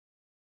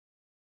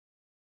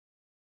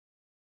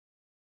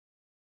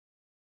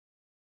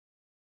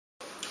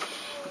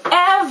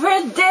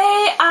Every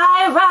day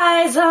I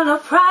rise on a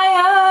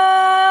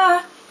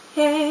prayer.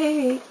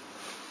 Hey,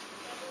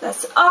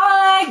 that's all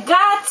I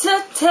got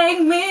to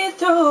take me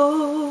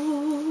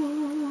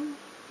through.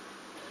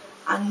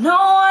 I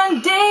know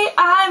one day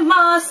I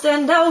must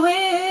and I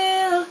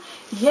will.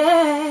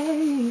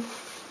 Yeah.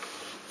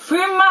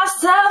 Free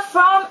myself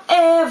from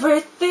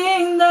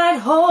everything that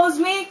holds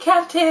me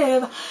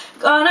captive.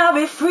 Gonna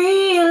be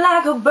free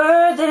like a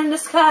bird in the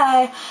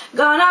sky.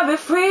 Gonna be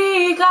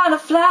free, gonna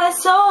fly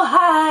so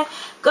high.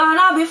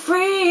 Gonna be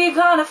free,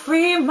 gonna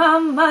free my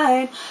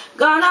mind.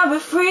 Gonna be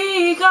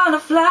free, gonna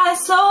fly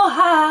so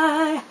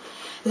high.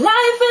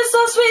 Life is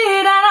so sweet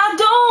and I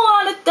don't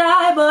wanna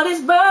die, but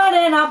this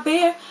burden I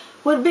bear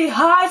would be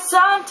hard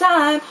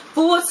sometimes.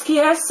 Food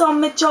scarce, so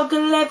me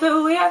juggle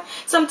everywhere.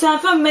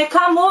 Sometimes for me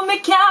come home, me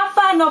can't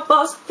find no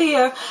bus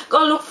fare.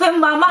 Go look for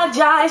Mama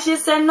Jai, she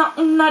said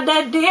nothing not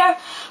that dear.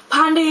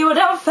 Pandy with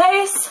her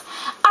face,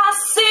 I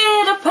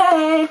see the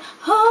pain.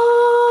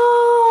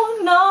 Oh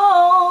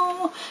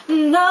no,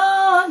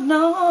 no,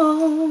 no.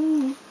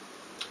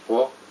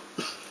 What?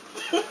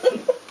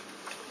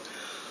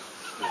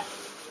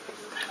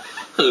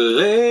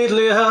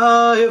 Lately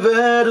I've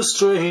had the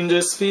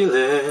strangest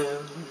feeling,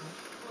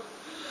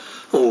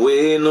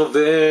 with no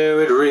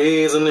varied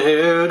reason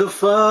here to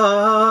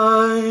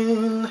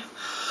find.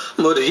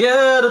 But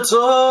yet the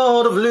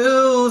thought of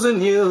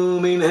losing you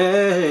been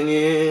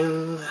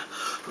hanging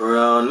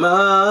around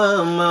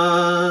my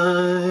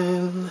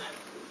mind.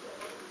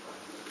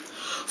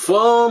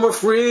 For more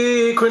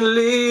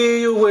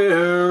frequently you're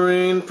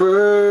wearing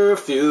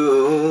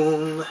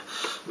perfume,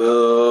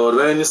 but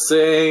when you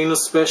say no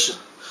special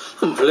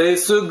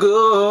place to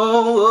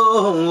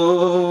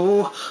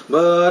go,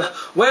 but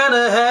when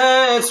I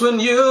ask when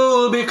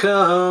you'll be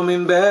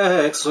coming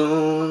back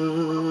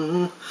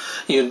soon,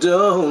 you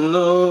don't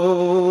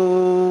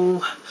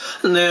know,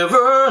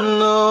 never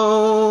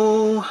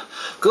know.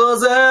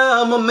 'Cause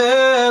I'm a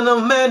man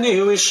of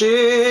many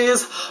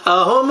wishes,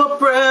 I hold my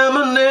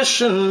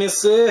premonition, me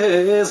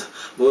says,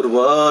 but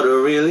what I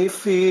really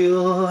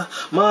feel,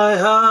 my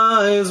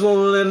eyes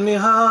won't let me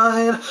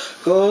hide.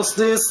 'Cause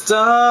this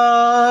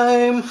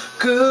time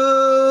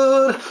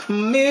could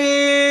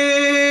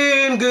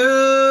mean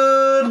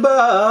goodbye,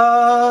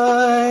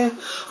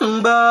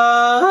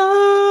 bye.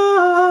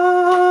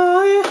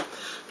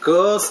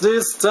 'Cause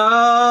this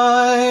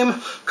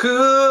time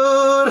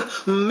could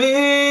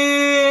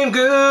mean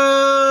goodbye.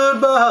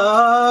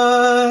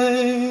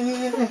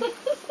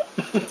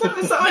 Tell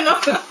me something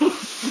else.